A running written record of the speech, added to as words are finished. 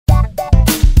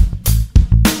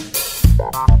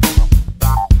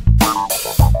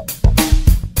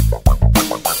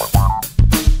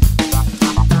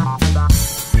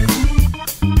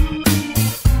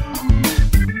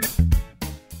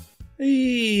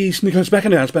Yes, Nicholas, back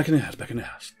in the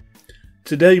house.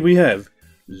 Today we have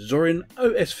Zorin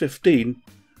OS 15,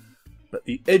 but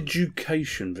the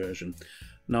education version.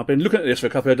 Now, I've been looking at this for a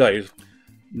couple of days.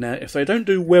 Now, if they don't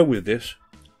do well with this,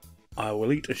 I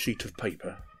will eat a sheet of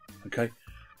paper, okay?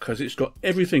 Because it's got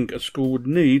everything a school would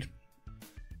need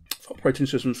for operating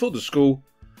systems for the school,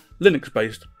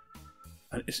 Linux-based,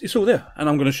 and it's all there, and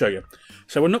I'm going to show you.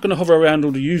 So we're not going to hover around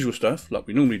all the usual stuff like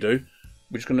we normally do.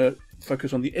 We're just going to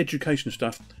focus on the education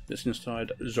stuff that's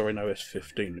inside Zorin OS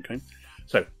 15, okay?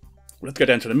 So, we'll have to go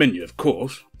down to the menu, of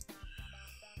course.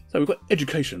 So we've got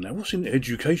education. Now, what's in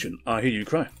education? I hear you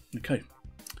cry. Okay.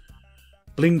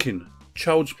 Blinking.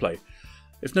 Child's Play.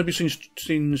 If nobody's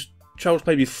seen Child's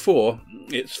Play before,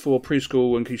 it's for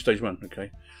preschool and Key Stage 1,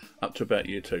 okay? Up to about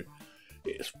year 2.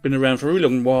 It's been around for a really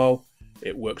long while.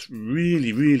 It works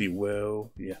really, really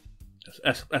well. Yeah.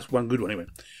 That's one good one, anyway.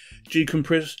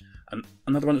 G-Compress. And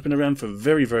another one that's been around for a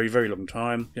very, very, very long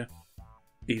time. Yeah.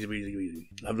 Easy, easy, easy.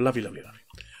 Lovely.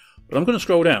 But I'm going to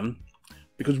scroll down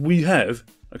because we have,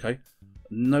 okay,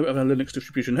 no other Linux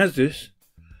distribution has this,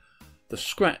 the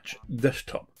Scratch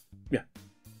desktop. Yeah.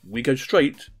 We go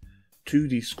straight to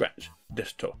the Scratch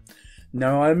desktop.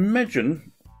 Now, I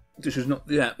imagine this is not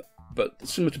the app, but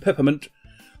similar to Peppermint,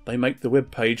 they make the web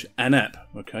page an app,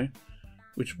 okay?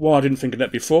 Which, why I didn't think of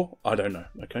that before, I don't know,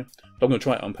 okay? But I'm going to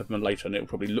try it on Peppermint later and it'll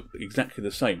probably look exactly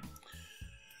the same.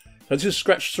 So this is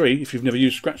Scratch 3, if you've never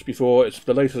used Scratch before, it's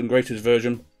the latest and greatest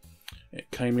version. It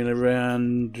came in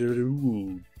around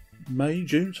May,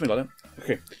 June, something like that.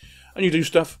 Okay, and you do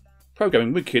stuff,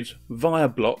 programming with kids via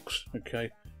blocks,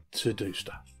 okay, to do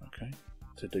stuff, okay,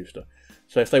 to do stuff.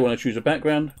 So if they want to choose a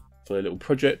background for their little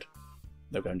project,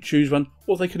 they'll go and choose one,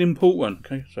 or they can import one,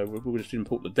 okay? So we'll just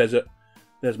import the desert.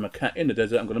 There's my cat in the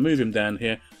desert. I'm going to move him down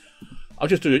here. I'll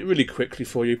just do it really quickly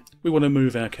for you. We want to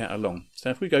move our cat along.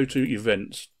 So if we go to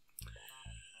events,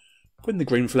 when the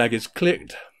green flag is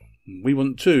clicked, we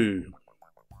want to...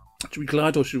 Should we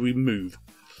glide or should we move?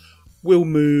 We'll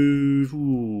move...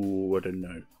 Ooh, I don't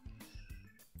know.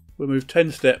 We'll move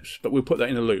 10 steps, but we'll put that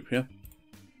in a loop, yeah?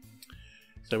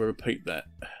 So we'll repeat that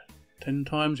 10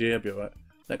 times. Yeah, be alright.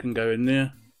 That can go in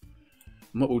there.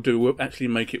 And what we'll do, we'll actually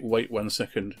make it wait 1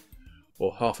 second.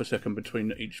 Or half a second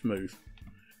between each move.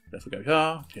 So if we go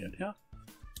here, here.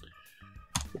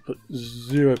 We'll put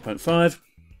 0.5.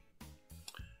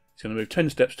 It's going to move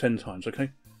 10 steps 10 times, okay?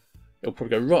 It'll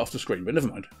probably go right off the screen, but never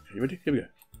mind. Okay, you ready? Here we go.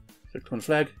 Click on the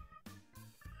flag.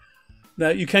 Now,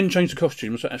 you can change the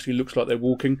costume so it actually looks like they're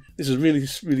walking. This is a really,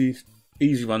 really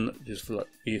easy one. Just for like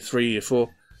year 3, year 4.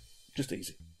 Just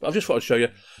easy. But I've just thought I'd show you.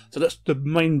 So that's the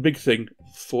main big thing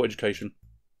for education.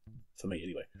 For me,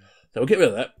 anyway. So we'll get rid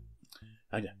of that.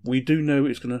 And yeah, we do know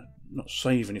it's going to not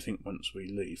save anything once we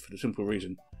leave, for the simple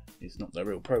reason it's not the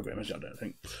real program, is it? I don't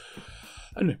think.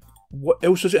 Anyway, what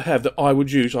else does it have that I would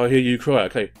use? I hear you cry.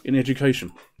 Okay, in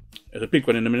education. There's a big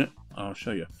one in a minute. I'll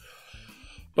show you.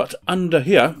 But under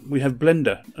here, we have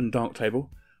Blender and Darktable.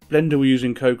 Blender we use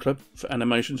in Code Club for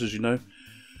animations, as you know.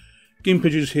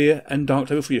 Gimpages here and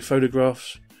Darktable for your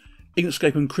photographs.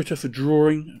 Inkscape and Critter for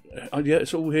drawing. Yeah,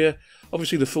 it's all here.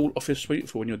 Obviously the full Office suite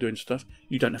for when you're doing stuff.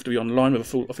 You don't have to be online with a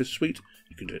full Office suite.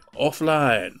 You can do it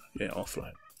offline. Yeah,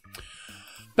 offline.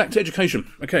 Back to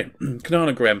education. Okay,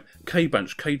 Cananagram,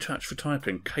 K-Bunch, K-Touch for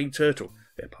typing, K-Turtle.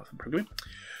 Yeah, Python programming.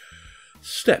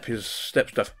 Step is step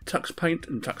stuff. Tux Paint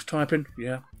and Tux Typing.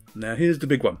 Yeah. Now here's the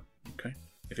big one. Okay,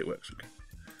 if it works. Okay.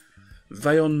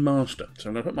 Vayon Master. So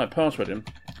I'm going to put my password in.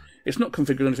 It's not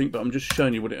configured or anything, but I'm just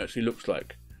showing you what it actually looks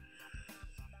like.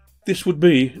 This would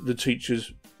be the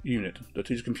teacher's unit, the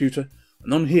teacher's computer,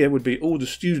 and on here would be all the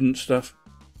student stuff.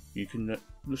 You can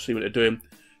let's see what they're doing.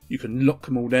 You can lock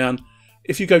them all down.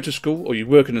 If you go to school or you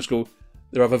work in a school,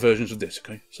 there are other versions of this.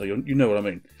 Okay, so you know what I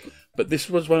mean. But this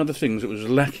was one of the things that was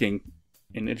lacking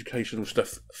in educational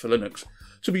stuff for Linux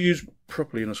to be used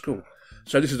properly in a school.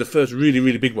 So this is the first really,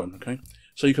 really big one. Okay,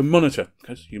 so you can monitor.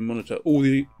 Okay, so you monitor all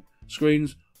the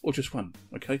screens or just one.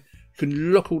 Okay, you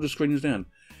can lock all the screens down.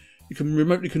 You can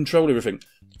remotely control everything.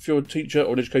 If you're a teacher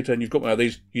or an educator and you've got one of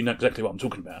these, you know exactly what I'm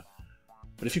talking about.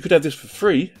 But if you could have this for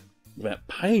free, without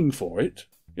paying for it,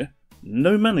 yeah,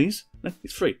 no monies, no,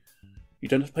 it's free. You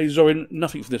don't have to pay Zorin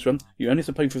nothing for this one. You only have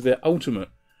to pay for their Ultimate,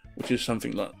 which is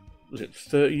something like, was it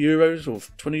 30 euros or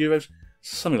 20 euros?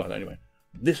 Something like that anyway.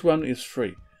 This one is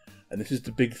free. And this is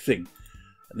the big thing.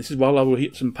 And this is why I will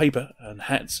hit some paper and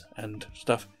hats and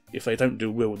stuff if they don't do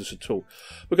well with this at all.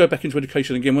 We'll go back into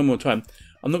education again one more time.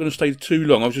 I'm not going to stay too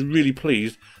long. I was just really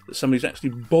pleased that somebody's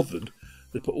actually bothered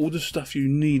to put all the stuff you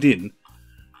need in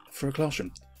for a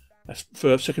classroom. That's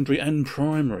for secondary and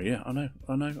primary. Yeah, I know.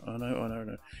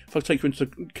 If I take you into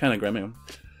the canagram, hang on.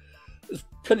 there's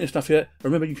plenty of stuff here.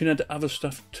 Remember, you can add other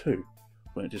stuff too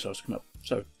when it decides to come up.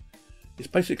 So it's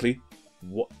basically,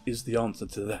 what is the answer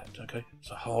to that? Okay, it's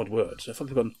a hard word. So if I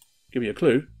click on give you a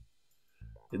clue,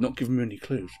 it's not giving me any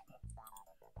clues.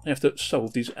 I have to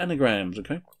solve these anagrams.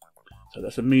 Okay, so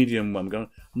that's a medium one. We're going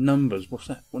numbers. What's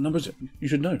that? What number is it? You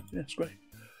should know. Yeah, it's great.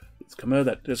 Let's come out of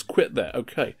that. Let's quit that.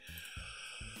 Okay.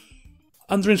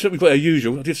 Under Insert, we've got our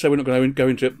usual. I did say we're not going to go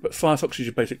into it, but Firefox is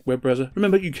your basic web browser.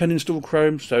 Remember, you can install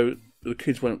Chrome, so the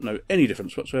kids won't know any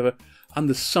difference whatsoever.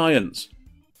 Under Science,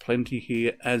 plenty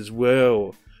here as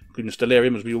well, including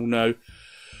Stellarium, as we all know,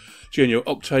 GNU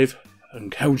Octave,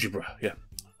 and Algebra. Yeah,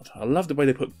 I love the way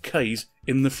they put K's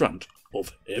in the front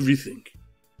of everything.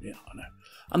 Yeah, I know.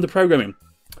 Under Programming,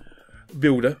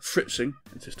 Builder, Fritzing,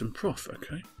 and System Prof.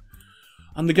 Okay.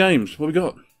 Under Games, what we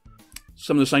got?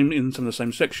 Some of the same in some of the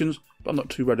same sections, but I'm not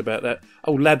too worried about that.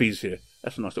 Oh, Labbies here.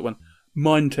 That's a nice little one.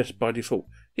 Mind Test by default.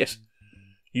 Yes,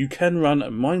 you can run a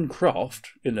Minecraft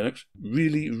in Linux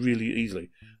really, really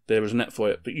easily. There is an app for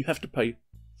it, but you have to pay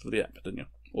for the app, don't you?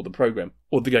 Or the program,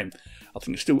 or the game. I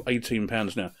think it's still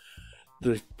 £18 now.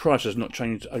 The price has not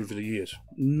changed over the years.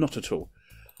 Not at all.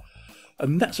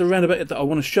 And that's around about it that I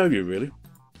want to show you, really.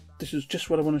 This is just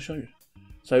what I want to show you.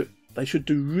 So they should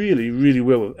do really, really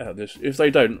well out of this. If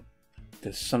they don't,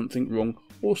 there's something wrong,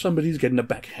 or somebody's getting a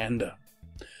backhander.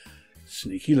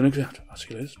 Sneaky Linux out. I'll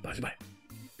see you later. Bye-bye.